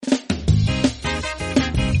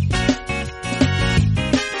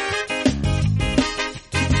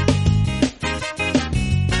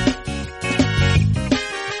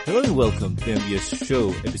welcome to MBS Show,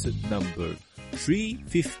 episode number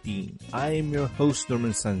 315. I am your host, Norman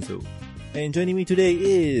Sanzo. And joining me today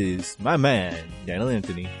is my man, Daniel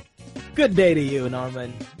Anthony. Good day to you,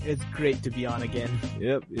 Norman. It's great to be on again.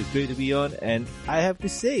 Yep, it's great to be on. And I have to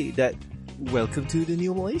say that welcome to the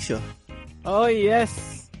new Malaysia. Oh,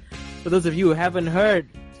 yes. For those of you who haven't heard,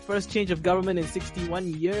 first change of government in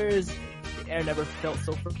 61 years. The air never felt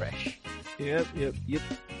so fresh. Yep.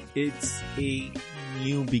 It's a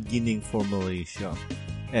new beginning for Malaysia.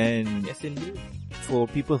 And yes, indeed. For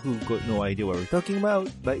people who got no idea what we're talking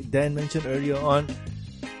about, like Dan mentioned earlier on,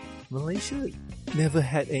 Malaysia never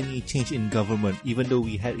had any change in government, even though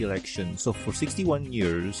we had elections. So for 61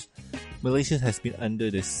 years, Malaysia has been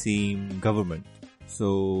under the same government.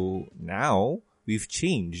 So now we've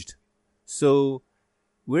changed. So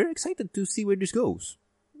we're excited to see where this goes.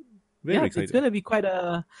 Very excited. It's gonna be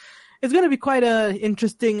quite a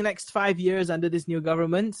interesting next 5 years under this new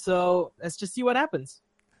government. So let's just see what happens.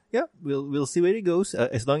 Yeah, we'll see where it goes.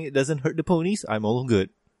 As long as it doesn't hurt the ponies, I'm all good.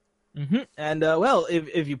 Mm-hmm. And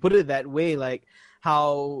if you put it that way, like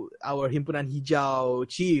how our Himpunan Hijau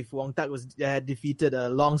chief Wong Tak had defeated a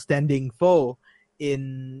long-standing foe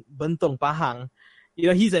in Bentong Pahang. You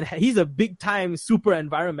know, he's a big-time super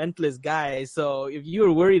environmentalist guy. So if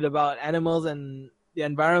you're worried about animals and the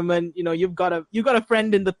environment, you know, you've got a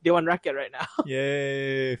friend in the Dewan Rakyat right now.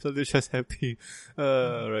 Yay! Felicia's happy.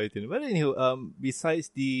 Right. But anywho, besides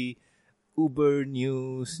the Uber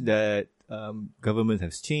news that government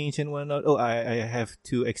has changed and whatnot, I have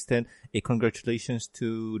to extend a congratulations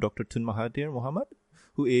to Dr. Tun Mahathir Mohamad,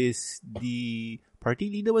 who is the party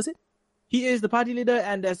leader, was it? He is the party leader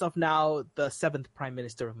and as of now, the 7th Prime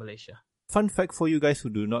Minister of Malaysia. Fun fact for you guys who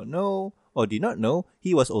do not know or did not know,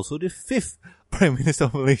 he was also the 5th Prime Minister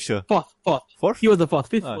of Malaysia. Fourth. He was the 4th.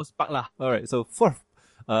 5th was Pak Lah. Alright, so 4th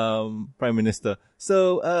Prime Minister.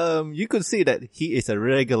 So you could say that he is a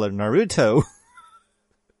regular Naruto.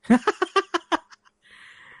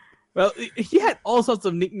 Well, he had all sorts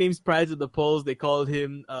of nicknames prior to the polls. They called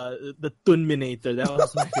him the Tunminator. That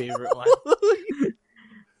was my favorite one.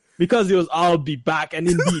 Because he was, I'll be back. And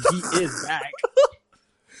indeed, he is back.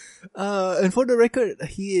 And for the record,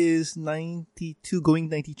 he is 92, going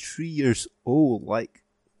 93 years old. Like,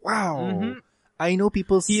 wow. Mm-hmm. I know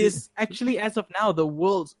people say... He is actually, as of now, the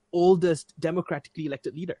world's oldest democratically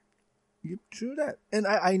elected leader. Yep, true that. And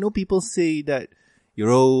I know people say that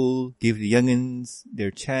you're old, give the youngins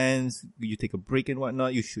their chance, you take a break and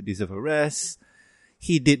whatnot, you should deserve a rest.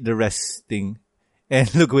 He did the rest thing.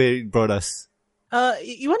 And look where it brought us. Why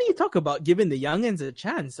don't you talk about giving the youngins a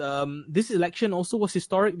chance? This election also was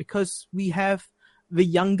historic because we have the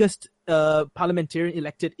youngest parliamentarian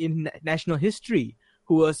elected in national history,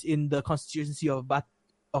 who was in the constituency of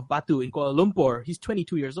Batu in Kuala Lumpur. He's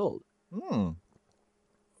 22 years old.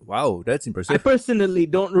 Wow, that's impressive. I personally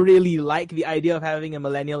don't really like the idea of having a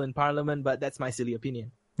millennial in parliament, but that's my silly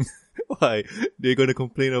opinion. Why? They're going to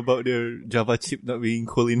complain about their Java chip not being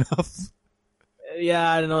cool enough?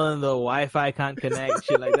 Yeah, I don't know, the Wi-Fi can't connect,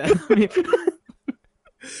 shit like that.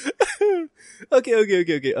 Okay.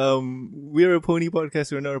 We're a pony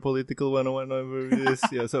podcast. We're not a political one. Whatever it is.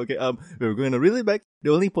 Yeah. So we're going to reel it back.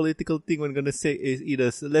 The only political thing we're going to say is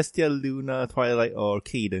either Celestial, Luna, Twilight, or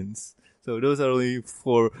Cadence. So those are only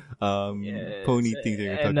 4 pony things we're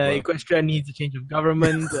going to talk about. And Equestria needs a change of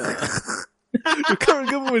government. The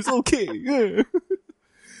current government is okay.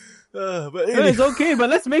 But anyway. It's okay, but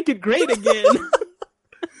let's make it great again.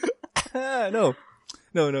 No.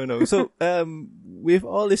 So, with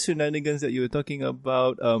all the shenanigans that you were talking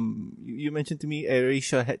about, you mentioned to me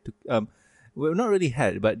AirAsia had to, well, not really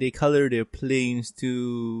had, but they colored their planes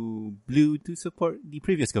to blue to support the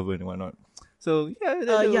previous government and whatnot. So,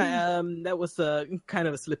 that was kind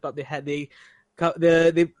of a slip up they had.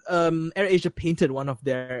 AirAsia painted one of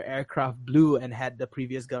their aircraft blue and had the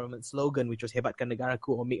previous government slogan, which was Hebatkan Negaraku,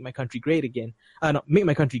 or Make My Country Great Again. Make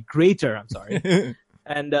My Country Greater, I'm sorry.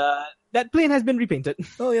 And that plane has been repainted.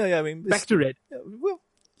 Oh, yeah. I mean, back to red. Well,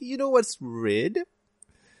 you know what's red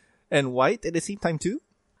and white at the same time too?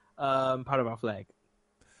 Part of our flag.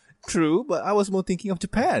 True, but I was more thinking of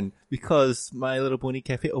Japan because My Little Pony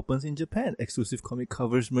Cafe opens in Japan. Exclusive comic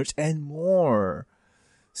covers, merch, and more.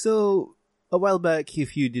 So, a while back,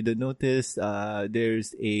 if you didn't notice,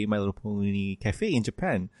 there's a My Little Pony Cafe in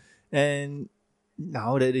Japan. And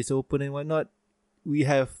now that it's open and whatnot, we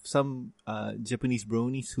have some Japanese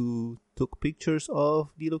bronies who took pictures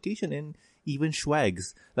of the location and even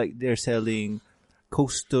swags. Like they're selling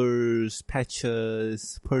coasters,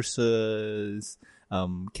 patches, purses,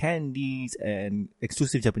 candies, and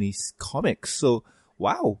exclusive Japanese comics. So,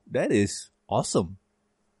 wow, that is awesome.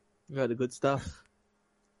 You got the good stuff.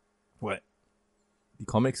 What? The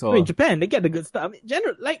comics I or mean, Japan, they get the good stuff. I mean,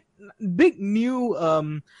 big new.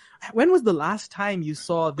 When was the last time you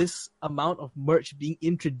saw this amount of merch being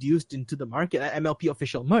introduced into the market? MLP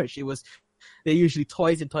official merch. They're usually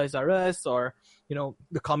toys in Toys R Us, or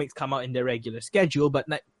the comics come out in their regular schedule. But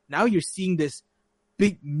now you're seeing this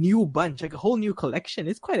big new bunch, like a whole new collection.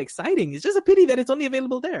 It's quite exciting. It's just a pity that it's only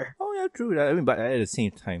available there. Oh yeah, true. I mean, but at the same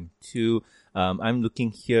time too, I'm looking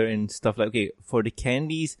here and stuff like, okay, for the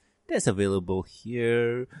candies, that's available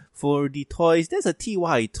here. For the toys, there's a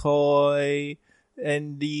TY toy,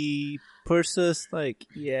 and the purses, like,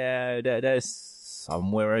 yeah, that's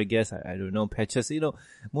somewhere, I guess. I don't know, patches. Most.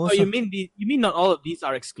 Oh, you mean not all of these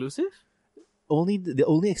are exclusive? The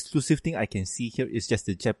only exclusive thing I can see here is just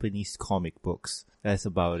the Japanese comic books. That's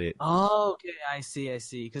about it. Oh, okay, I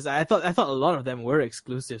see. Because I thought a lot of them were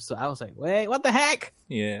exclusive, so I was like, wait, what the heck?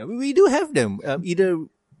 Yeah, we do have them. Either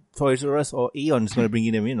Toys R Us or Aeon's gonna bring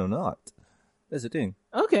them in or not. That's the thing.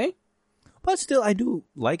 Okay. But still, I do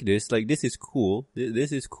like this. Like, this is cool.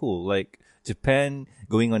 This is cool. Like, Japan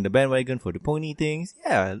going on the bandwagon for the pony things.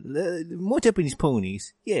 Yeah, more Japanese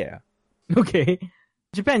ponies. Yeah. Okay.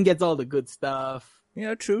 Japan gets all the good stuff.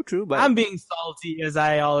 Yeah, true. But I'm being salty, as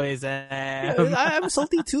I always am. I'm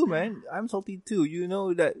salty too, man. I'm salty too. You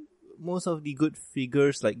know that most of the good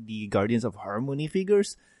figures, like the Guardians of Harmony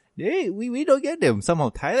figures, we don't get them. Somehow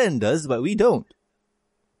Thailand does, but we don't.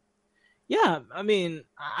 Yeah, I mean,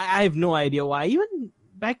 I have no idea why. Even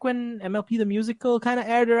back when MLP the musical kind of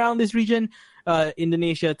aired around this region,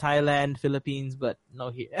 Indonesia, Thailand, Philippines, but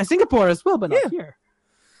not here. Singapore as well, but not here.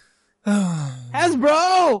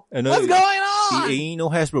 Hasbro! What's going on? Ain't no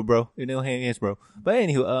Hasbro, bro. Hasbro. But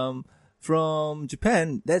anywho, from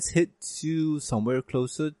Japan, let's head to somewhere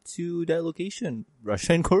closer to that location,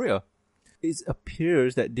 Russia and Korea. It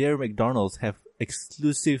appears that their McDonald's have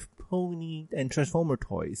exclusive pony and transformer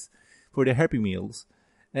toys for their Happy Meals.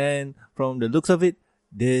 And from the looks of it,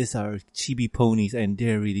 these are chibi ponies and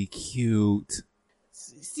they're really cute.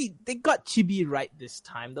 See, they got chibi right this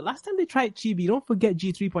time. The last time they tried chibi, don't forget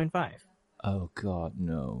G3.5. Oh god,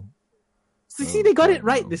 no. So see, they got it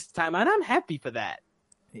right this time, and I'm happy for that.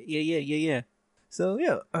 Yeah. So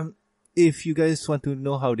yeah, if you guys want to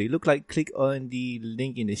know how they look like, click on the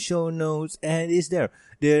link in the show notes, and it's there.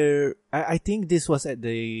 I think this was at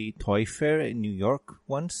the toy fair in New York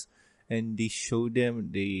once, and they showed them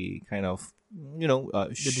the kind of, the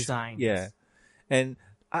designs. Yeah, and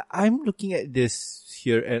I'm looking at this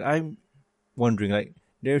here, and I'm wondering, like,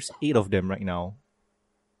 there's 8 of them right now.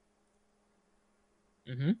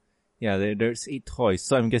 Mm-hmm. Yeah, there's 8 toys.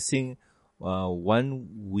 So I'm guessing 1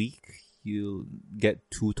 week you'll get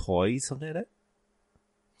 2 toys, something like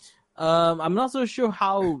that? I'm not so sure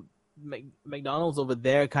how McDonald's over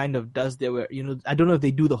there kind of does their, I don't know if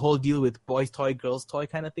they do the whole deal with boys toy, girls toy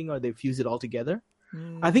kind of thing, or they fuse it all together.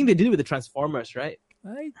 I think they did it with the Transformers, right?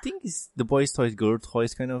 I think it's the boys toys, girl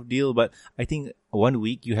toys kind of deal, but I think 1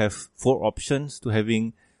 week you have 4 options to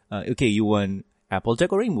having, you want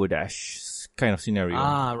Applejack or Rainbow Dash kind of scenario.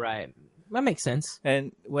 Ah, right. That makes sense.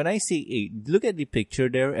 And when I say 8, look at the picture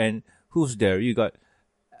there and who's there. You got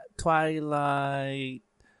Twilight,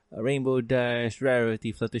 Rainbow Dash,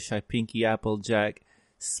 Rarity, Fluttershy, Pinky, Applejack,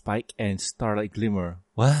 Spike, and Starlight Glimmer.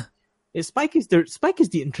 What? Spike is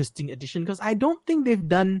the interesting addition because I don't think they've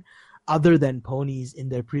done other than ponies in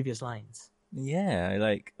their previous lines. Yeah,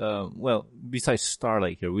 like, besides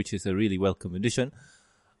Starlight here, which is a really welcome addition,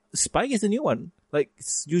 Spike is a new one. Like,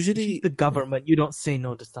 it's usually... She's the government. You don't say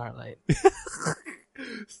no to Starlight.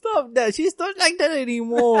 Stop that. She's not like that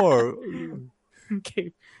anymore.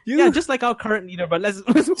 Okay. Yeah, just like our current leader, but let's...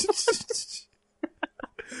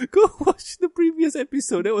 Go watch the previous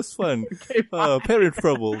episode. That was fun. Okay, Parent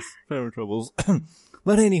troubles.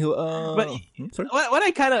 But anywho, sorry? What I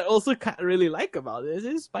kind of also really like about this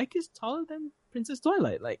is Spike is taller than Princess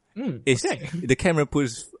Twilight. Like, okay. The camera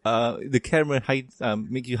height,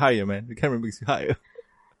 makes you higher, man. The camera makes you higher.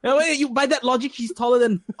 No, wait, by that logic, he's taller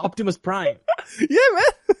than Optimus Prime. Yeah, man.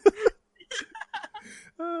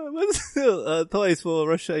 But still, toys for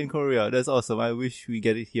Russia and Korea. That's awesome. I wish we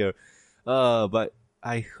get it here. But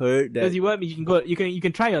I heard that because you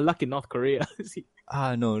can try your luck in North Korea.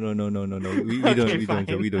 No. We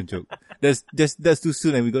don't joke. That's too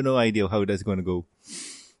soon, and we got no idea how that's gonna go.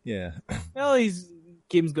 Yeah. Well,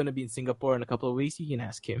 Kim's gonna be in Singapore in a couple of weeks. You can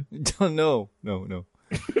ask him. No.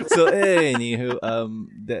 So anywho,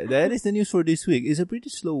 that is the news for this week. It's a pretty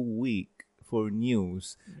slow week for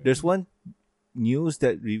news. There's one news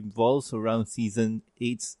that revolves around season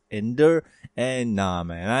 8's ender, and nah,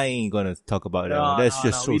 man, I ain't gonna talk about that one. That's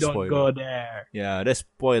just so we spoiling. Don't go there. Yeah, that's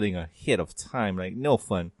spoiling ahead of time. Like, no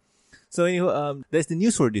fun. So anyway, that's the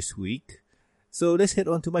news for this week. So let's head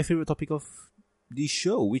on to my favorite topic of the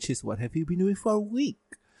show, which is what have you been doing for a week?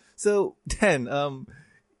 So Dan, I'm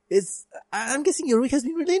guessing your week has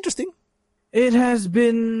been really interesting. It has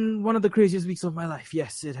been one of the craziest weeks of my life.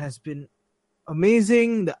 Yes, it has been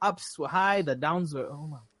amazing. The ups were high, the downs were, oh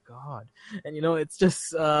my God. And it's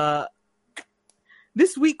just,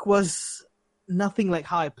 this week was nothing like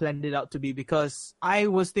how I planned it out to be, because I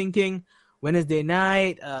was thinking Wednesday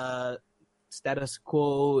night, status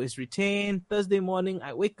quo is retained. Thursday morning,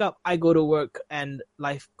 I wake up, I go to work, and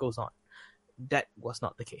life goes on. That was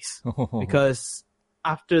not the case. Because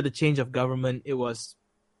after the change of government, it was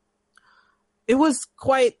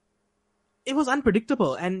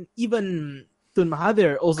unpredictable. And even Tun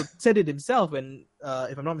Mahathir also said it himself when,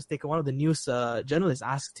 if I'm not mistaken, one of the news journalists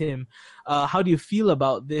asked him, how do you feel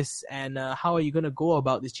about this, and how are you going to go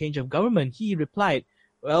about this change of government? He replied,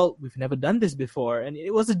 well, we've never done this before. And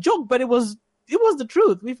it was a joke, but it was the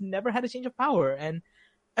truth. We've never had a change of power. And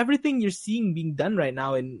everything you're seeing being done right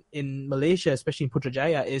now in Malaysia, especially in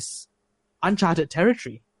Putrajaya, is uncharted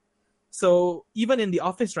territory. So even in the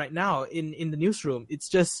office right now, in the newsroom, it's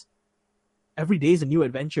just every day is a new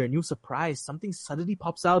adventure, a new surprise. Something suddenly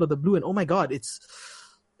pops out of the blue, and oh my God, it's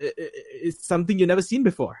something you've never seen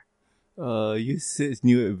before. You said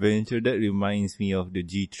new adventure. That reminds me of the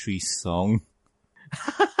G3 song.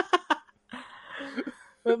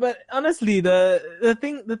 But honestly, the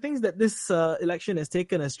things that this election has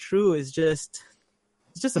taken as true is just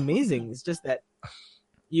amazing. It's just that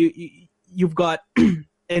you've got an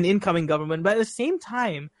incoming government, but at the same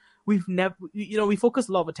time, we've never, we focus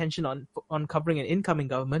a lot of attention on covering an incoming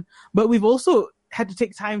government, but we've also had to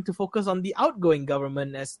take time to focus on the outgoing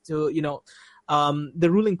government as to, the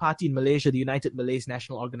ruling party in Malaysia, the United Malays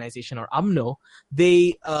National Organization, or UMNO.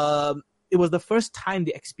 They, it was the first time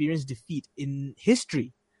they experienced defeat in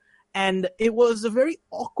history. And it was a very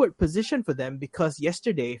awkward position for them, because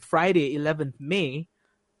yesterday, Friday, 11th May,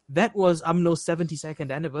 that was UMNO's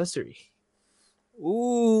 72nd anniversary.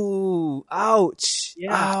 Ooh, ouch.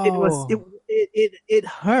 Yeah, Ow. it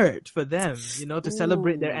hurt for them, to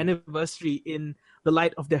celebrate their anniversary in the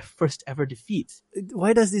light of their first ever defeat.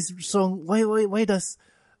 Why does this song, why does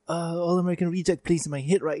All American Reject plays in my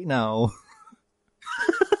head right now?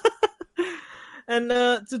 And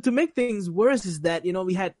to make things worse is that,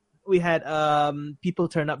 we had people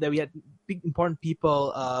turn up there. We had big important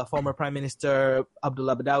people, former Prime Minister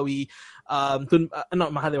Abdullah Badawi,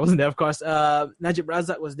 not Mahathir wasn't there, of course. Najib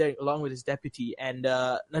Razak was there along with his deputy, and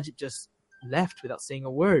Najib just left without saying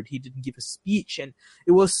a word. He didn't give a speech, and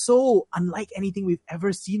it was so unlike anything we've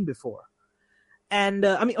ever seen before. And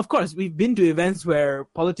of course, we've been to events where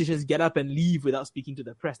politicians get up and leave without speaking to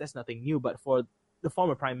the press. That's nothing new. But for the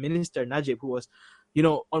former Prime Minister Najib, who was,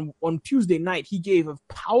 on Tuesday night, he gave a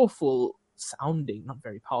powerful sounding, not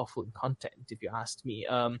very powerful in content, if you asked me,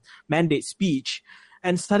 mandate speech.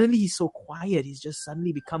 And suddenly he's so quiet. He's just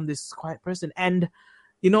suddenly become this quiet person. And,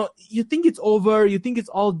 you think it's over. You think it's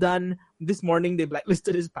all done. This morning they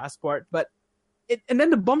blacklisted his passport. And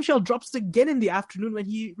then the bombshell drops again in the afternoon when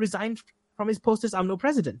he resigned from his post as UMNO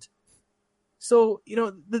president. So,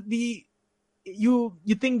 you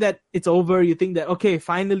think that it's over. You think that, okay,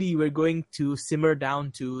 finally we're going to simmer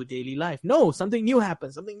down to daily life. No, something new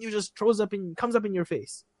happens. Something new just comes up in your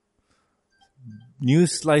face.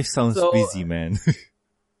 News life sounds busy, man.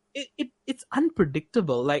 It's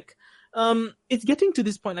unpredictable. Like, it's getting to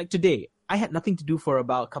this point. Like today, I had nothing to do for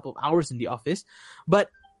about a couple of hours in the office,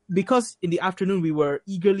 but because in the afternoon we were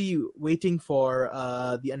eagerly waiting for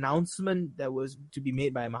the announcement that was to be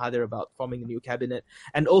made by Mahathir about forming a new cabinet,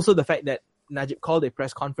 and also the fact that Najib called a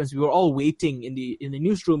press conference, we were all waiting in the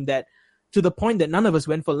newsroom, that to the point that none of us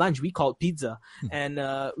went for lunch. We called pizza, and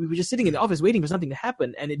we were just sitting in the office waiting for something to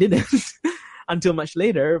happen, and it didn't until much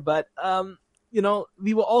later. But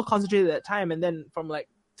we were all concentrated at that time, and then from like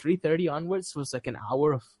 3:30 onwards was like an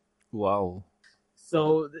hour of wow.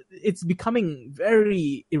 So it's becoming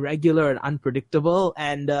very irregular and unpredictable.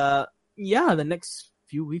 And the next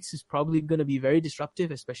few weeks is probably going to be very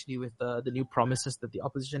disruptive, especially with the new promises that the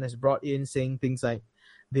opposition has brought in, saying things like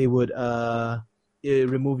they would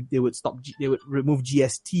remove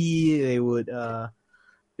GST,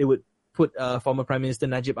 they would put former Prime Minister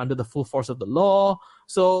Najib under the full force of the law.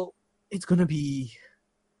 So it's going to be,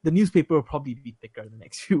 the newspaper will probably be thicker in the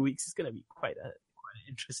next few weeks. It's going to be quite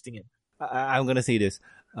interesting. I'm going to say this.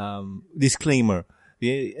 Disclaimer.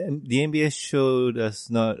 the MBS show does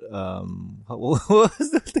not what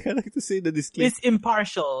was the thing I like to say? The disclaimer. It's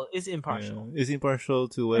impartial. It's impartial. Yeah, it's impartial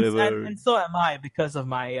to whatever. And so am I because of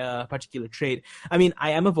my particular trade. I mean,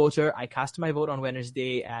 I am a voter. I cast my vote on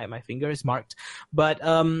Wednesday. My finger is marked, but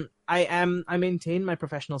I maintain my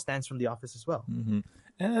professional stance from the office as well. Mm-hmm.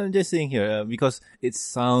 And I'm just saying here because it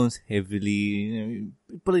sounds heavily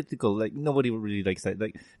political. Like nobody really likes that.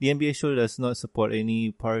 Like the NBA show does not support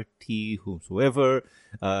any party whomsoever.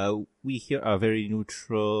 We here are very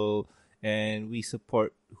neutral and we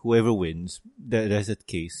support whoever wins. That's the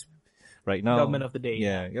case right now. Government of the day.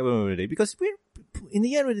 Yeah, government of the day. Because we're in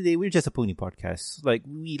the end of the day, we're just a pony podcast. Like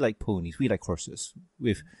we like ponies, we like horses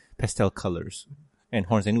with pastel colors and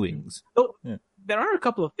horns and wings. So, yeah. There are a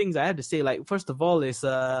couple of things I had to say. Like, first of all is,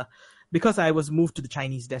 because I was moved to the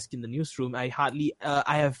Chinese desk in the newsroom, I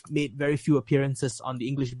have made very few appearances on the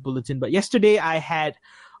English bulletin. But yesterday I had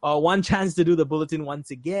one chance to do the bulletin once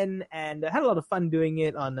again, and I had a lot of fun doing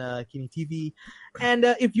it on Kini TV. And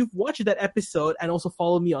if you've watched that episode and also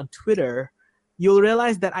follow me on Twitter, you'll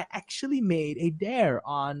realize that I actually made a dare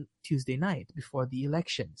on Tuesday night before the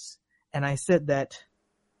elections. And I said that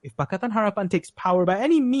if Pakatan Harapan takes power by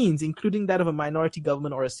any means, including that of a minority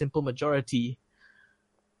government or a simple majority,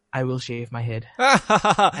 I will shave my head.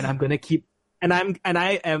 And I'm gonna keep, and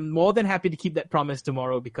I am more than happy to keep that promise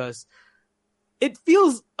tomorrow because it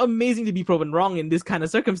feels amazing to be proven wrong in this kind of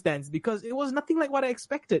circumstance because it was nothing like what I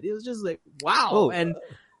expected. It was just like, wow. Oh. And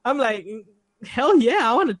I'm like, hell yeah,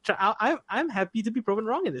 I want to try. I'm happy to be proven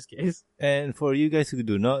wrong in this case. And for you guys who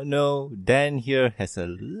do not know, Dan here has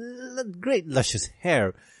a great luscious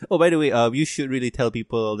hair. Oh, by the way, you should really tell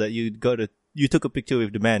people that you took a picture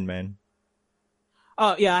with the man.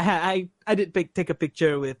 Oh yeah, I did take a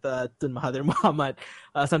picture with Tun Mahathir Mohamad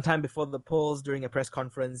sometime before the polls during a press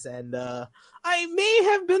conference, and I may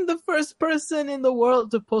have been the first person in the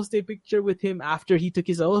world to post a picture with him after he took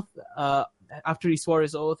his oath. After he swore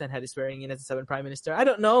his oath and had his swearing in as the 7th Prime Minister. I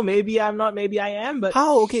don't know. Maybe I'm not. Maybe I am. But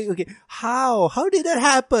how? Okay. How did that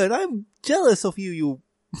happen? I'm jealous of you.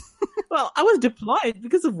 Well, I was deployed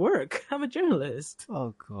because of work. I'm a journalist.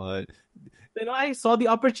 Oh God. You know, I saw the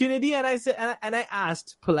opportunity and I said, and I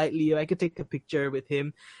asked politely if I could take a picture with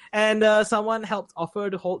him, and someone helped offer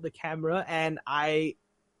to hold the camera, and I,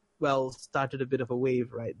 started a bit of a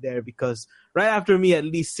wave right there because right after me, at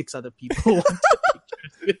least 6 other people wanted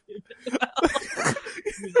pictures with him.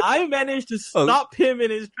 I managed to stop him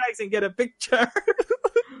in his tracks and get a picture.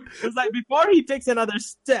 It was like before he takes another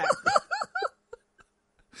step.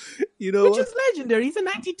 You know, which is legendary. He's a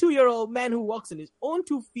 92-year-old man who walks on his own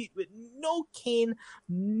 2 feet with no cane,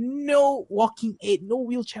 no walking aid, no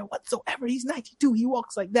wheelchair whatsoever. He's 92. He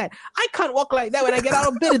walks like that. I can't walk like that when I get out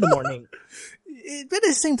of bed in the morning. But at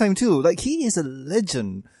the same time too, like he is a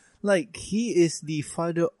legend. Like he is the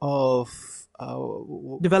father of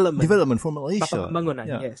development for Malaysia. Pembangunan,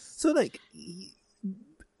 yeah. Yes. So like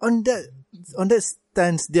on that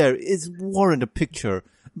stance there is warrant a picture.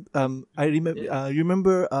 I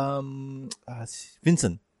remember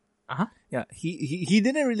Vincent. Uh-huh. Yeah, he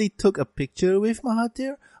didn't really took a picture with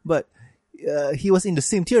Mahathir, but he was in the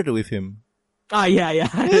same theater with him. Ah, yeah.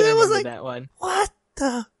 I it was like that one. What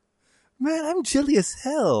the man? I'm jelly as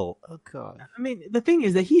hell. Oh God. I mean, the thing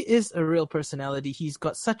is that he is a real personality. He's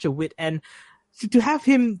got such a wit, and to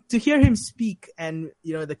hear him speak, and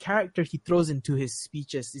the character he throws into his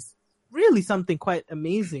speeches is really something quite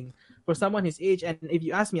amazing for someone his age. And if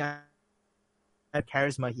you ask me, that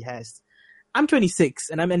charisma he has. I'm 26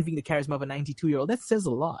 and I'm envying the charisma of a 92-year-old. That says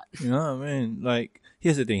a lot. Yeah, man. Like,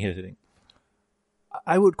 here's the thing.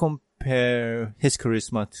 I would compare his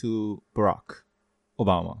charisma to Barack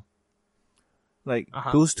Obama. Like,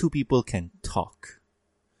 those two people can talk.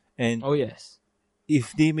 And oh yes,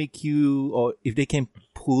 if they make you, or if they can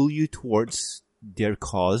pull you towards their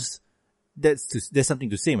cause, there's something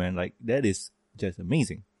to say, man. Like, that is just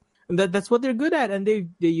amazing. And that's what they're good at, and they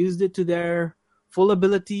used it to their full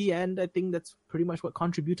ability, and I think that's pretty much what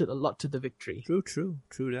contributed a lot to the victory. True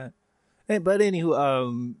that. Hey, but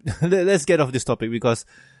anywho, let's get off this topic because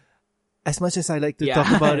as much as I like to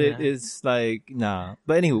talk about it, it's like nah.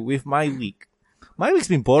 But anywho, with my week's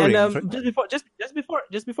been boring. And just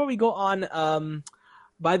before we go on,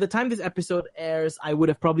 by the time this episode airs, I would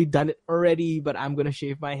have probably done it already, but I'm gonna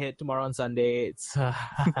shave my head tomorrow on Sunday. It's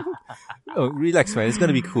oh, relax, man. It's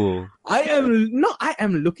gonna be cool. I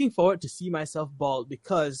am looking forward to see myself bald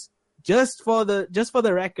because just for the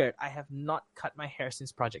record, I have not cut my hair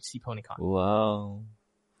since Project C PonyCon. Wow.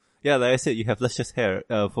 Yeah, like I said, you have luscious hair.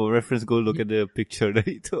 For reference, go look at the picture that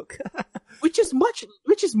he took. which is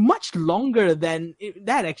much longer than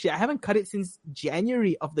that. Actually, I haven't cut it since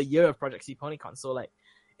January of the year of Project C PonyCon. So like,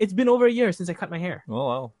 It's been over a year since I cut my hair. Oh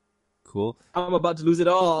wow, cool. I'm about to lose it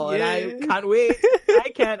all, and I Yeah. can't wait. I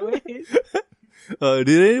can't wait. Did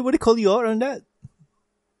anybody call you out on that?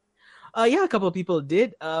 Yeah, a couple of people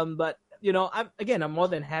did. But I'm more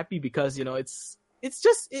than happy because it's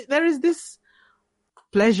just there is this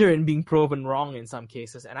pleasure in being proven wrong in some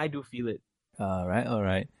cases, and I do feel it. All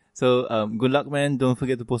right. So, good luck, man. Don't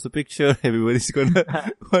forget to post a picture. Everybody's gonna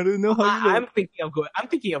want to know how you look. I'm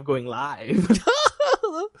thinking of going live.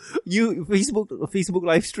 You Facebook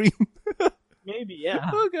live stream. Maybe,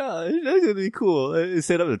 yeah. Oh gosh, that's gonna be cool.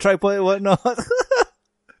 Set up the tripod and whatnot.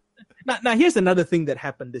 Now, here's another thing that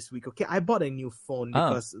happened this week. Okay, I bought a new phone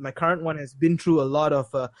because my current one has been through a lot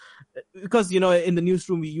of. Because in the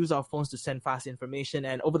newsroom we use our phones to send fast information,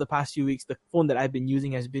 and over the past few weeks, the phone that I've been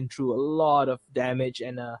using has been through a lot of damage,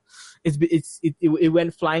 and it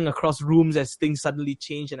went flying across rooms as things suddenly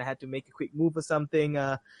changed, and I had to make a quick move or something.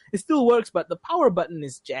 It still works, but the power button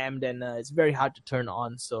is jammed, and it's very hard to turn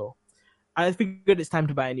on. So I figured it's time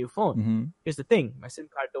to buy a new phone. Mm-hmm. Here's the thing: my SIM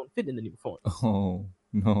card don't fit in the new phone. Oh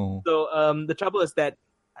no. So the trouble is that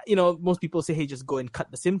most people say, hey, just go and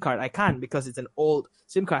cut the SIM card. I can't because it's an old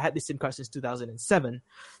SIM card. I had this SIM card since 2007,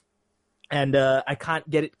 and I can't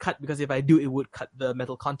get it cut because if I do, it would cut the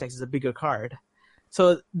metal contacts. It's a bigger card.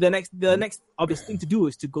 So the next obvious thing to do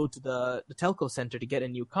is to go to the telco center to get a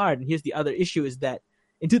new card. And here's the other issue: is that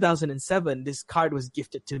in 2007, this card was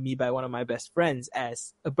gifted to me by one of my best friends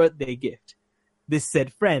as a birthday gift. This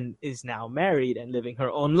said friend is now married and living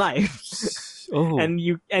her own life. Oh.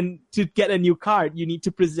 And to get a new card, you need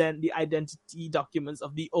to present the identity documents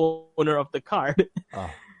of the owner of the card.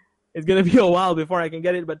 Oh. It's gonna be a while before I can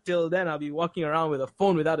get it, but till then I'll be walking around with a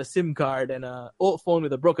phone without a SIM card and a old phone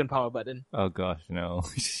with a broken power button. Oh gosh, no.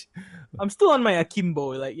 I'm still on my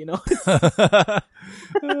akimbo,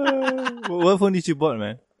 What phone did you bought,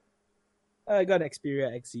 man? I got an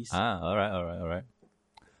Xperia XZ. All right.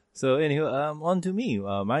 So anyway, on to me.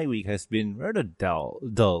 My week has been rather dull.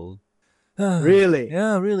 Really?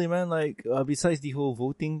 Yeah, really, man. Like, besides the whole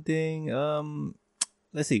voting thing,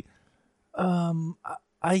 let's see.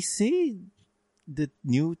 I say the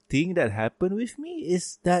new thing that happened with me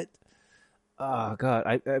is that, God,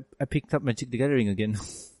 I picked up Magic the Gathering again.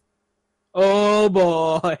 Oh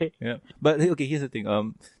boy. Yeah, but okay, here's the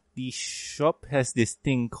thing. The shop has this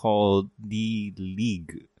thing called the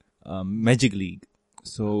League, Magic League.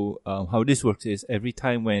 So, how this works is every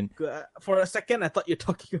time when... For a second, I thought you were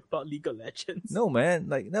talking about League of Legends. No, man.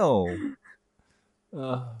 Like, no.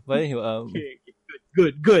 But anyway... Okay,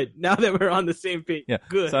 good. Now that we're on the same page. Yeah.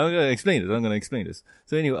 Good. So I'm going to explain this.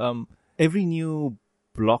 So anyway, every new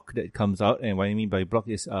block that comes out, and what I mean by block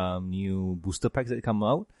is new booster packs that come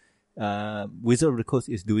out, Wizard of the Coast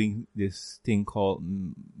is doing this thing called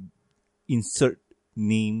insert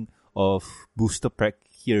name of booster pack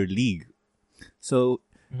here League. So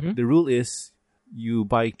the rule is you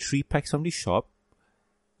buy 3 packs from the shop,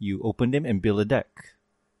 you open them and build a deck.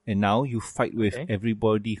 And now you fight with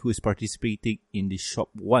everybody who is participating in the shop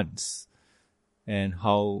once. And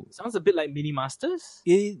how... Sounds a bit like Mini Masters.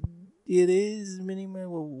 It is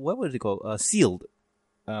what was it called? Sealed.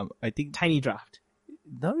 I think... Tiny Draft.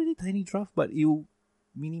 Not really Tiny Draft, but you...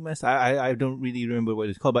 Mini Master... I don't really remember what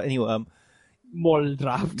it's called, but anyway... Mall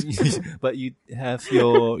Draft. But you have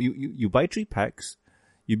your... You buy 3 packs,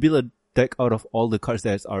 you build a deck out of all the cards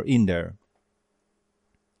that are in there.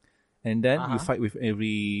 And then you fight with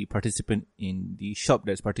every participant in the shop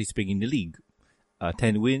that's participating in the league.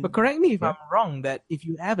 10 win. But correct me if I'm wrong, that if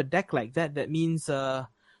you have a deck like that, that means you're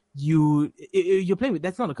playing with...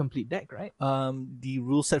 That's not a complete deck, right? The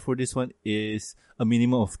rule set for this one is a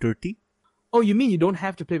minimum of 30. Oh, you mean you don't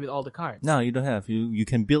have to play with all the cards? No, you don't have. You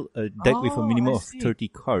can build a deck with a minimum of 30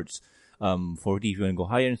 cards. 40 if you want to go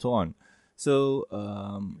higher and so on. So...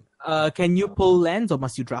 can you pull lands or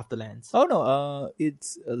must you draft the lands? Oh no,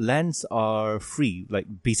 it's lands are free.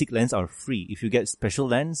 Like basic lands are free. If you get special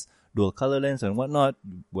lands, dual color lands and whatnot,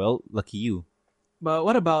 well, lucky you. But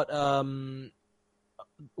what about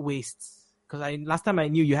wastes? Because last time I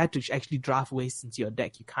knew you had to actually draft wastes into your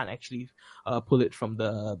deck. You can't actually pull it from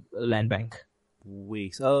the land bank.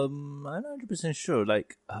 Waste. I'm not 100% sure.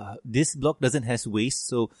 Like this block doesn't has waste,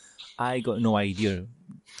 so I got no idea.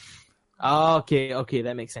 Okay,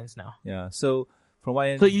 that makes sense now. Yeah, so from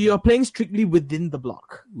what so you're playing strictly within the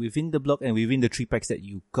block. Within the block and within the 3 packs that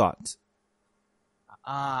you got.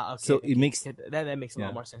 Okay. So it makes that makes a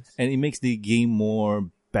lot more sense. And it makes the game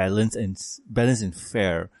more balanced and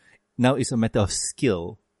fair. Now it's a matter of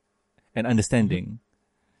skill and understanding.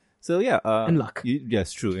 So yeah, and luck.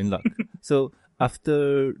 Yes, true, and luck. So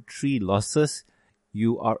after 3 losses,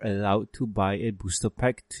 you are allowed to buy a booster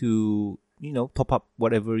pack to top up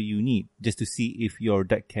whatever you need just to see if your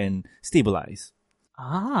deck can stabilize.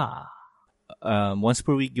 Once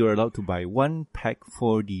per week, you're allowed to buy one pack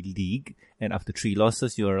for the league, and after 3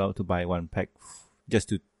 losses, you're allowed to buy one pack just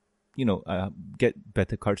to, get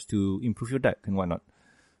better cards to improve your deck and whatnot.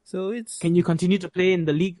 So it's. Can you continue to play in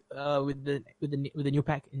the league with the new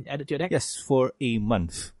pack added to your deck? Yes, for a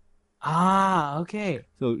month. Okay.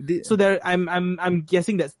 So there, I'm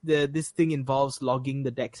guessing that this thing involves logging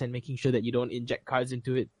the decks and making sure that you don't inject cards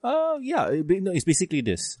into it. Yeah, it's basically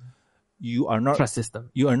this. You are not trust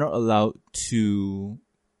system. You are not allowed to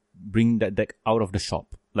bring that deck out of the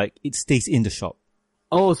shop. Like, it stays in the shop.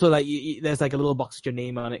 Oh, so like there's like a little box with your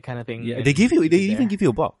name on it, kind of thing. Yeah, they even give you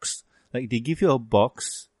a box. Like, they give you a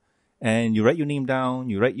box, and you write your name down,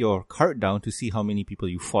 you write your card down to see how many people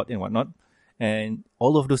you fought and whatnot, and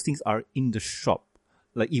all of those things are in the shop.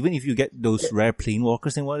 Like, even if you get those rare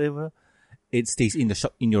planewalkers and whatever, it stays in the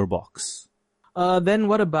shop in your box. Then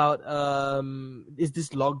what about, is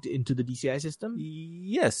this logged into the DCI system?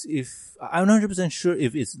 Yes, I'm not 100% sure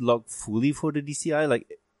if it's logged fully for the DCI, like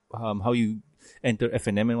how you enter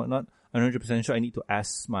FNM and whatnot. I'm not 100% sure. I need to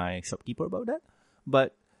ask my shopkeeper about that.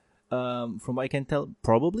 But from what I can tell,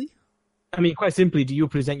 probably. I mean, quite simply, do you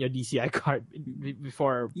present your DCI card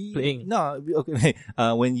before playing? No, okay.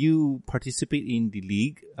 When you participate in the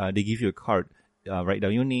league, they give you a card. Write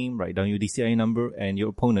down your name, write down your DCI number, and your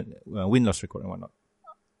opponent win-loss record and whatnot.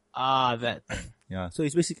 That. Yeah, so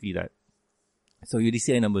it's basically that. So your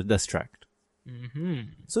DCI number does tracked.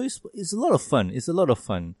 Mm-hmm. So it's a lot of fun. It's a lot of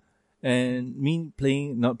fun. And me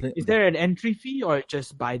not playing. Is there an entry fee or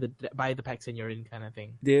just buy the packs and you're in kind of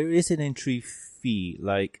thing? There is an entry fee.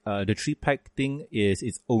 Like the 3-pack thing is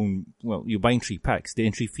its own. Well, you're buying 3 packs. The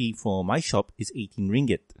entry fee for my shop is 18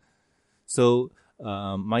 ringgit. So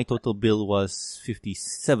my total bill was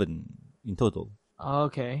 57 in total.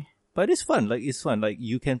 Okay. But it's fun. Like,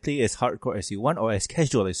 you can play as hardcore as you want or as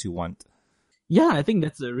casual as you want. Yeah, I think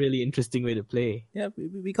that's a really interesting way to play. Yeah,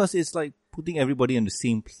 because it's like putting everybody on the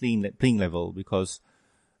same playing level, because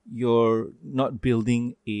you're not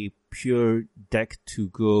building a pure deck to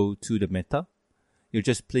go to the meta. You're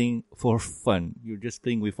just playing for fun. You're just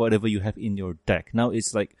playing with whatever you have in your deck. Now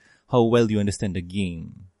it's like how well you understand the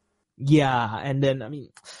game. Yeah, and then, I mean,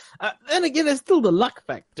 then again, there's still the luck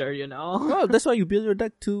factor, Well, that's why you build your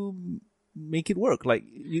deck to make it work. Like,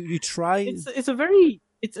 you try. It's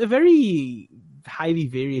a very highly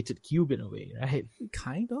variated cube in a way, right?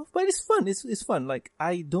 Kind of, but it's fun. It's fun. Like,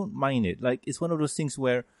 I don't mind it. Like, it's one of those things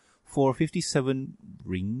where for 57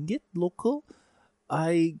 ringgit local,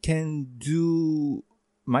 I can do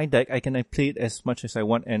my deck. I can play it as much as I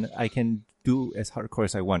want, and I can do as hardcore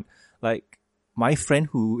as I want. Like, my friend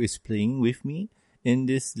who is playing with me in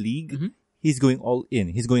this league, he's going all in.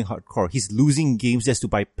 He's going hardcore. He's losing games just to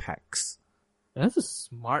buy packs. That's a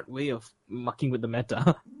smart way of mucking with the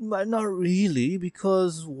meta. But not really,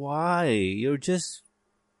 because why? You're just...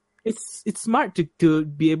 It's smart to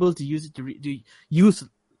be able to use it to use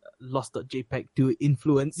lost.jpg to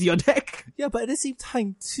influence your deck. Yeah, but at the same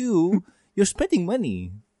time too, you're spending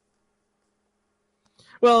money.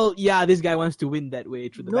 Well, yeah, this guy wants to win that way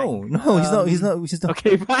through the bank. No, he's not.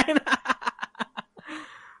 Okay, fine.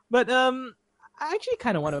 But I actually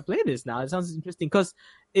kind of want to play this now. It sounds interesting because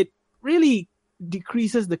it really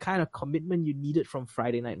decreases the kind of commitment you needed from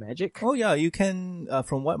Friday Night Magic. Oh yeah, you can.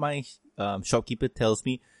 From what my shopkeeper tells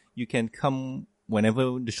me, you can come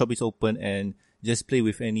whenever the shop is open and just play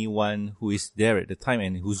with anyone who is there at the time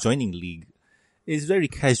and who's joining the league. It's very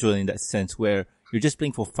casual in that sense, where you're just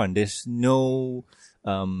playing for fun. There's no...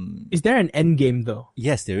 Is there an end game though?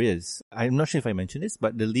 Yes, there is. I'm not sure if I mentioned this,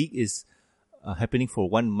 but the league is happening for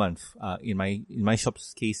 1 month. In my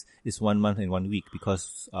shop's case, it's 1 month and 1 week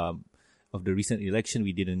because of the recent election.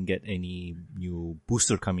 We didn't get any new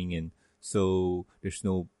booster coming in, so there's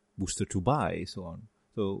no booster to buy, so on.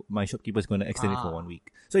 So my shopkeeper is going to extend it for 1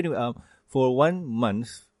 week. So anyway, for 1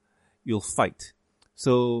 month, you'll fight.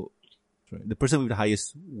 So the person with the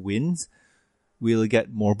highest wins will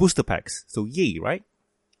get more booster packs. So yay, right?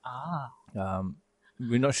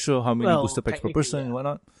 We're not sure how many booster packs per person and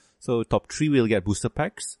whatnot. So top 3 will get booster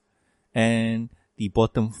packs, and the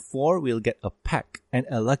bottom 4 will get a pack and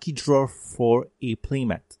a lucky draw for a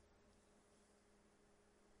playmat.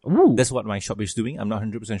 Ooh. That's what my shop is doing. I'm not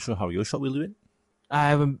 100% sure how your shop will do it. I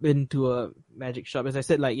haven't been to a magic shop. As I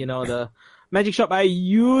said, the magic shop I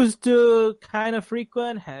used to kind of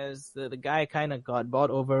frequent has the guy kind of got bought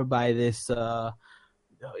over by this,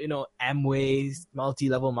 Amway's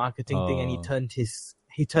multi-level marketing thing, and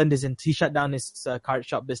he shut down his card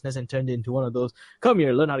shop business and turned it into one of those come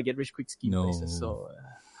here, learn how to get rich quick scheme places. So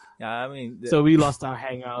Yeah, I mean, So we lost our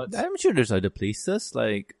hangouts. I'm sure there's other places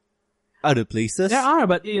like other places. There are,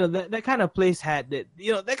 but that kind of place had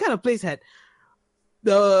that kind of place had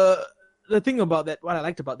the thing about that. What I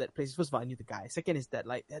liked about that place is, first of all, I knew the guy. Second is that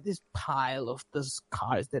like this pile of those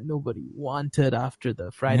cards that nobody wanted after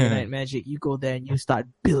the Friday Night Magic. You go there and you start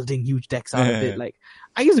building huge decks out of it. Like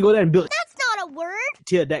I used to go there and build. That's not a word.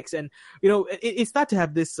 Tier decks, and it started to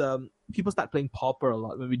have this. People start playing Pauper a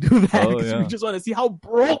lot when we do that because we just want to see how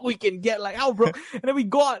broke we can get, like how broke. And then we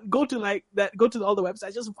go to all the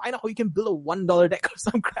websites, just find out how you can build a $1 deck or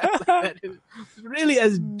some crap like that. It's really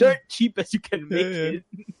as dirt cheap as you can make it.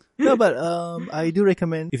 No, but I do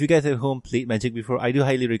recommend, if you guys at home played Magic before, I do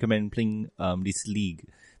highly recommend playing this league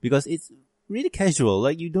because it's really casual.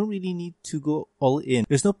 Like you don't really need to go all in.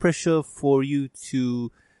 There's no pressure for you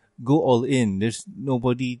to go all in. There's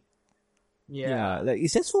nobody. Yeah, like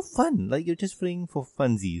it's just for fun. Like you're just playing for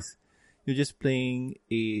funsies. You're just playing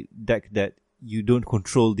a deck that you don't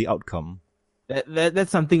control the outcome.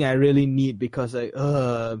 That's something I really need because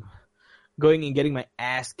going and getting my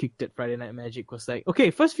ass kicked at Friday Night Magic was like,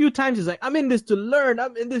 okay, first few times it's like, I'm in this to learn,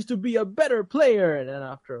 I'm in this to be a better player. And then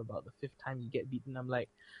after about the 5th time you get beaten, I'm like,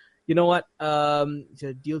 you know what?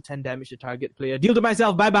 Deal 10 damage to target player. Deal to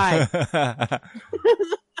myself. Bye-bye.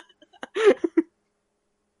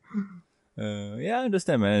 Yeah, I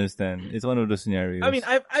understand, man. I understand. It's one of those scenarios. I mean,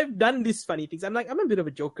 I've done these funny things. I'm a bit of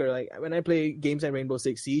a joker. Like when I play games like Rainbow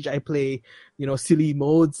Six Siege, I play, silly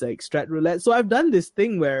modes like Strat Roulette. So I've done this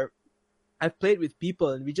thing where I've played with people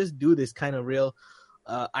and we just do this kind of real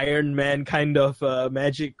Iron Man kind of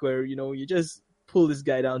magic where, you just pull this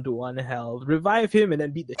guy down to 1 health, revive him, and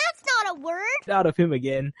then beat the That's not a word. out of him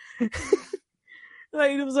again.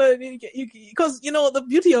 Like it was because the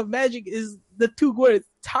beauty of Magic is the 2 words: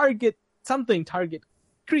 target something, target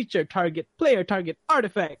creature, target player, target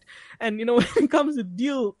artifact. And when it comes to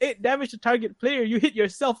deal 8 damage to target player, you hit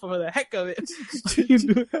yourself for the heck of it.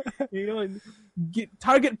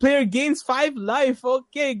 Target player gains 5 life.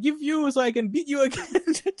 Okay, give you so I can beat you again.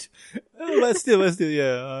 but still,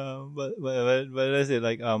 yeah. But let's say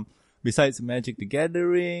like besides Magic the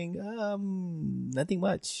Gathering, nothing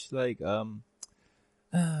much. Like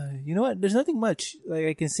you know what? There's nothing much. Like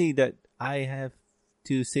I can say that I have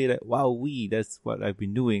to say that that's what I've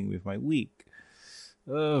been doing with my week.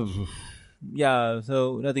 Yeah,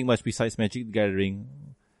 so nothing much besides Magic the Gathering.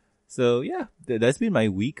 So yeah, that's been my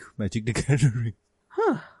week, Magic the Gathering.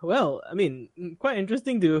 Huh. Well, I mean, quite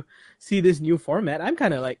interesting to see this new format. I'm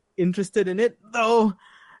kind of like interested in it, though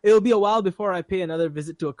it'll be a while before I pay another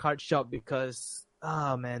visit to a card shop because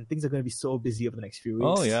man, things are going to be so busy over the next few weeks.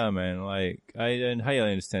 Oh yeah, man. Like I highly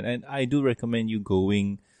understand, and I do recommend you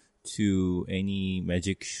going to any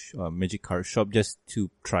magic card shop just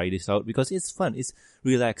to try this out because it's fun, it's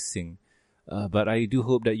relaxing. But I do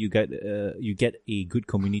hope that you get a good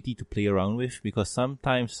community to play around with because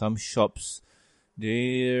sometimes some shops,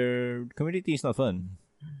 their community is not fun.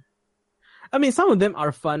 I mean, some of them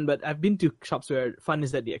are fun, but I've been to shops where fun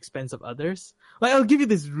is at the expense of others. Like, I'll give you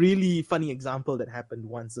this really funny example that happened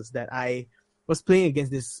once, is that I was playing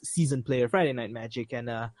against this seasoned player, Friday Night Magic,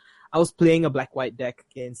 and I was playing a black-white deck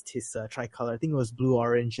against his tricolor. I think it was blue,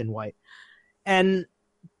 orange, and white. And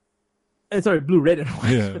blue, red, and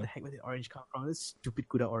white. Yeah. Where the heck did the orange come from? This stupid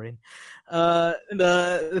Kuda Orin.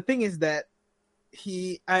 The thing is that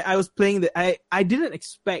I was playing I didn't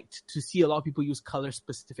expect to see a lot of people use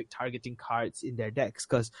color-specific targeting cards in their decks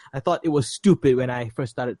because I thought it was stupid when I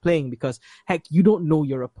first started playing because, heck, you don't know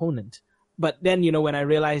your opponent. But then, when I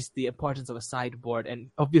realized the importance of a sideboard, and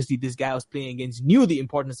obviously this guy I was playing against knew the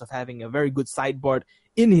importance of having a very good sideboard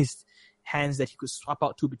in his hands that he could swap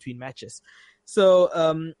out to between matches. So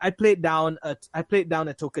I played down a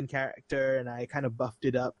token character and I kind of buffed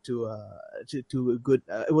it up to a good.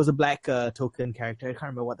 It was a black token character. I can't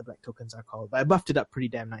remember what the black tokens are called, but I buffed it up pretty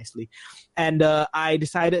damn nicely. And I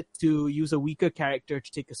decided to use a weaker character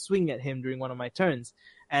to take a swing at him during one of my turns.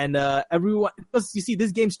 And everyone, because you see,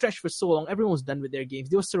 this game stretched for so long, everyone was done with their games.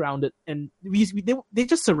 They were surrounded, and they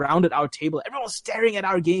just surrounded our table. Everyone was staring at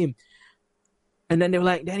our game. And then they were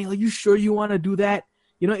like, "Daniel, are you sure you want to do that?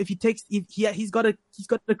 If he's got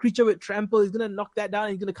a creature with trample, he's gonna knock that down.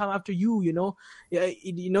 And he's gonna come after you. Do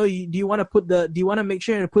you want to make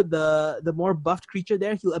sure and put the more buffed creature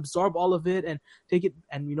there? He'll absorb all of it and take it,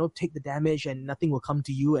 and take the damage, and nothing will come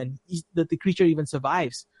to you. And the creature even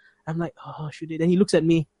survives." I'm like, "Oh, should it?" And he looks at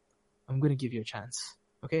me. "I'm gonna give you a chance.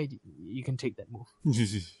 Okay, you can take that move."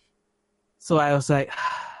 So I was like,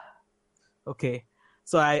 "Okay."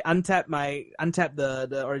 So I untap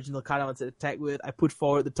the original card I wanted to attack with. I put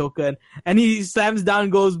forward the token, and he slams down,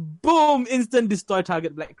 goes boom, instant destroy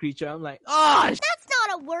target black creature. I'm like, "Oh, that's not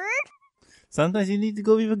not a word? Sometimes you need to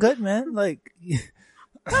go with your gut, man. Like,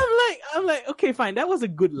 I'm like, okay, fine. That was a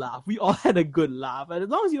good laugh. We all had a good laugh. And as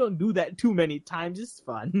long as you don't do that too many times, it's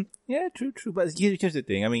fun. yeah, true. But here's the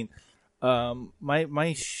thing. I mean,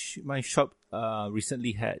 my shop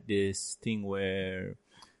recently had this thing where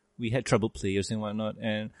we had troubled players and whatnot,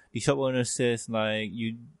 and the shop owner says like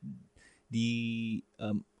the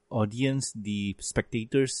audience, the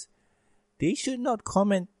spectators, they should not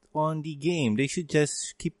comment on the game. They should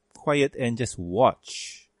just keep quiet and just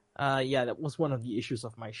watch. Yeah, that was one of the issues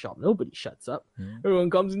of my shop. Nobody shuts up.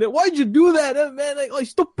 Everyone comes in there. Why'd you do that, man? Like, oh,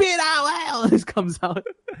 stupid! Ow! This comes out.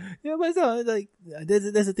 Yeah, but so, like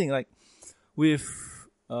that's the thing. Like with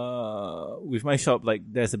my shop, like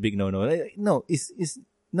there's a big no. Like, no, it's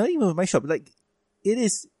not even with my shop. Like it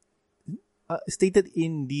is stated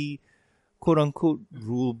in the quote unquote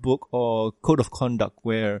rule book or code of conduct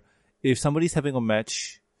where if somebody's having a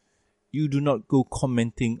match, you do not go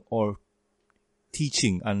commenting or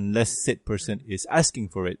teaching unless said person is asking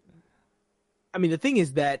for it. I mean, the thing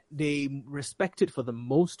is that they respect it for the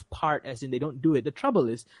most part, as in they don't do it. The trouble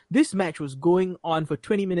is, this match was going on for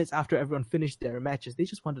 20 minutes after everyone finished their matches. They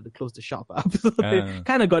just wanted to close the shop up. So they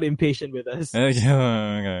kind of got impatient with us.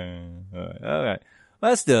 Okay. Alright.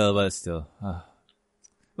 But still.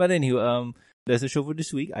 But anyway, that's the show for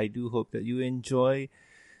this week. I do hope that you enjoy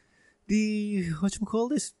the,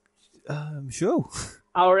 whatchamacallit, show.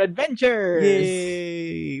 Our adventures!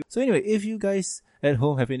 Yay! So anyway, if you guys at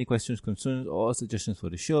home have any questions, concerns, or suggestions for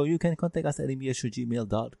the show, you can contact us at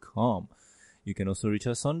mbs@gmail.com. You can also reach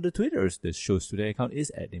us on the Twitters. The show's Twitter account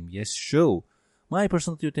is at MBS Show. My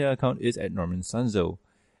personal Twitter account is at Norman Sanzo.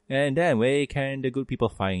 And then, where can the good people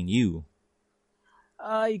find you?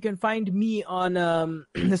 You can find me on,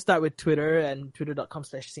 let's start with Twitter and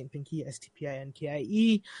twitter.com/StPinkie,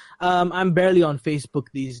 STPINKIE. I'm barely on Facebook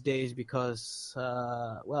these days because,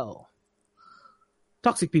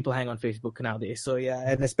 toxic people hang on Facebook nowadays. So yeah,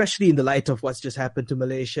 and especially in the light of what's just happened to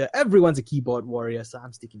Malaysia, everyone's a keyboard warrior, so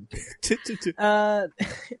I'm sticking to it. No,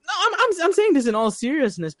 I'm saying this in all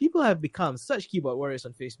seriousness. People have become such keyboard warriors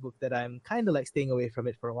on Facebook that I'm kind of like staying away from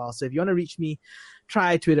it for a while. So if you want to reach me,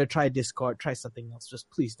 try Twitter, try Discord, try something else. Just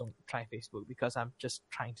please don't try Facebook because I'm just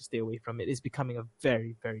trying to stay away from it. It's becoming a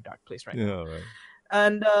very, very dark place right now. Right.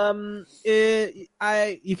 And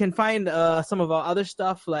you can find some of our other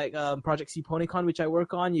stuff like Project CPonyCon, which I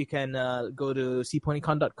work on. You can go to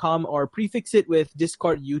cponycon.com or prefix it with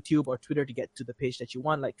Discord, YouTube, or Twitter to get to the page that you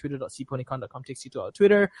want. Like twitter.cponycon.com takes you to our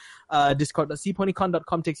Twitter.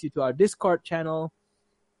 Discord.cponycon.com takes you to our Discord channel.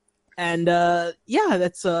 And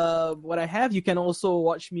that's what I have. You can also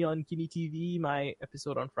watch me on Kini TV, my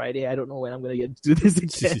episode on Friday. I don't know when I'm going to get to do this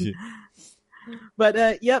again. But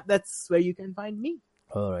that's where you can find me.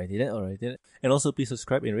 Alrighty then. And also please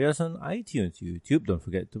subscribe and rate us on iTunes, YouTube. Don't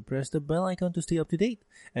forget to press the bell icon to stay up to date.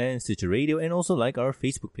 And Stitcher Radio, and also like our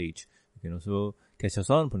Facebook page. You can also catch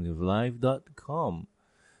us on PonyLive.com.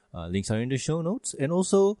 Links are in the show notes. And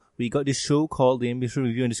also, we got this show called the MBS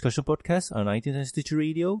Review and Discussion Podcast on iTunes and Stitcher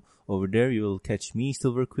Radio. Over there, you will catch me,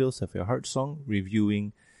 Silver Quill, Sapphire Heart Song,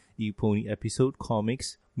 reviewing the pony episode,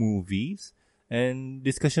 comics, movies, and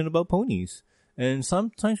discussion about ponies. And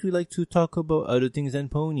sometimes we like to talk about other things than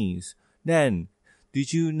ponies. Dan,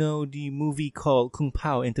 did you know the movie called Kung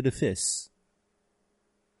Pao Enter the Fist?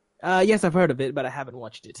 Yes, I've heard of it, but I haven't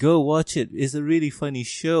watched it. Go watch it. It's a really funny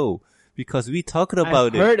show because we talked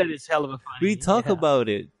about it. I've heard that it's hell of a funny. We talk about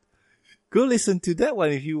it. Go listen to that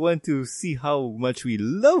one if you want to see how much we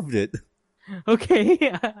loved it.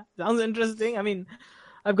 Okay, sounds interesting. I mean,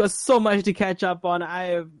 I've got so much to catch up on.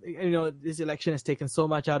 This election has taken so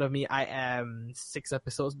much out of me. I am 6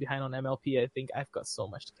 episodes behind on MLP. I think I've got so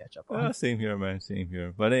much to catch up on. Same here, man. Same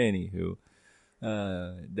here. But anywho,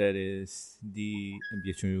 that is the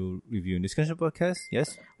MBS Review and Discussion Podcast.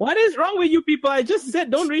 Yes? What is wrong with you people? I just said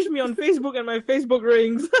don't reach me on Facebook and my Facebook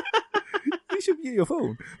rings. You should get your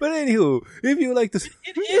phone. But anywho, if you like to...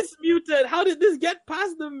 It is muted. How did this get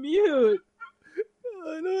past the mute?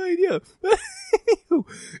 No idea.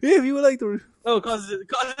 If you would like to... cause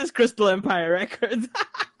it's Crystal Empire Records.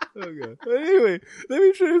 Okay. But anyway, let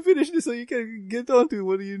me try to finish this so you can get on to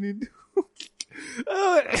what you need to do.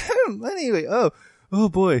 Anyway, oh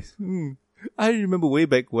boy. I remember way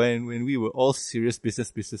back when we were all serious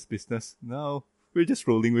business. Now, we're just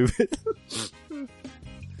rolling with it.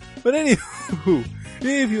 But anywho,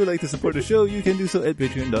 if you would like to support the show, you can do so at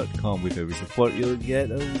patreon.com. With every support, you'll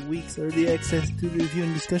get a week's early access to the Review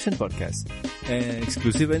and Discussion Podcast, and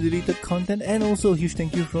exclusive and deleted content, and also a huge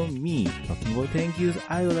thank you from me. Talking about thank yous,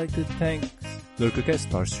 I would like to thank Lurkercat,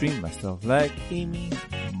 Starstream, Master of Lag, Amy,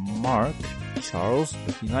 Mark, Charles,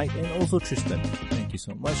 Lucky Knight, and also Tristan. Thank you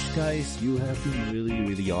so much, guys. You have been really,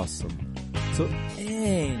 really awesome. So,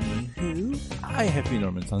 anywho, I have been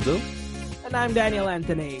Norman Sanzo. And I'm Daniel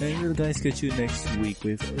Anthony. And we'll guys catch you next week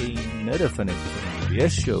with another fun episode of the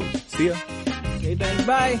MBS show. See ya. Okay, thanks.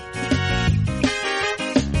 Bye.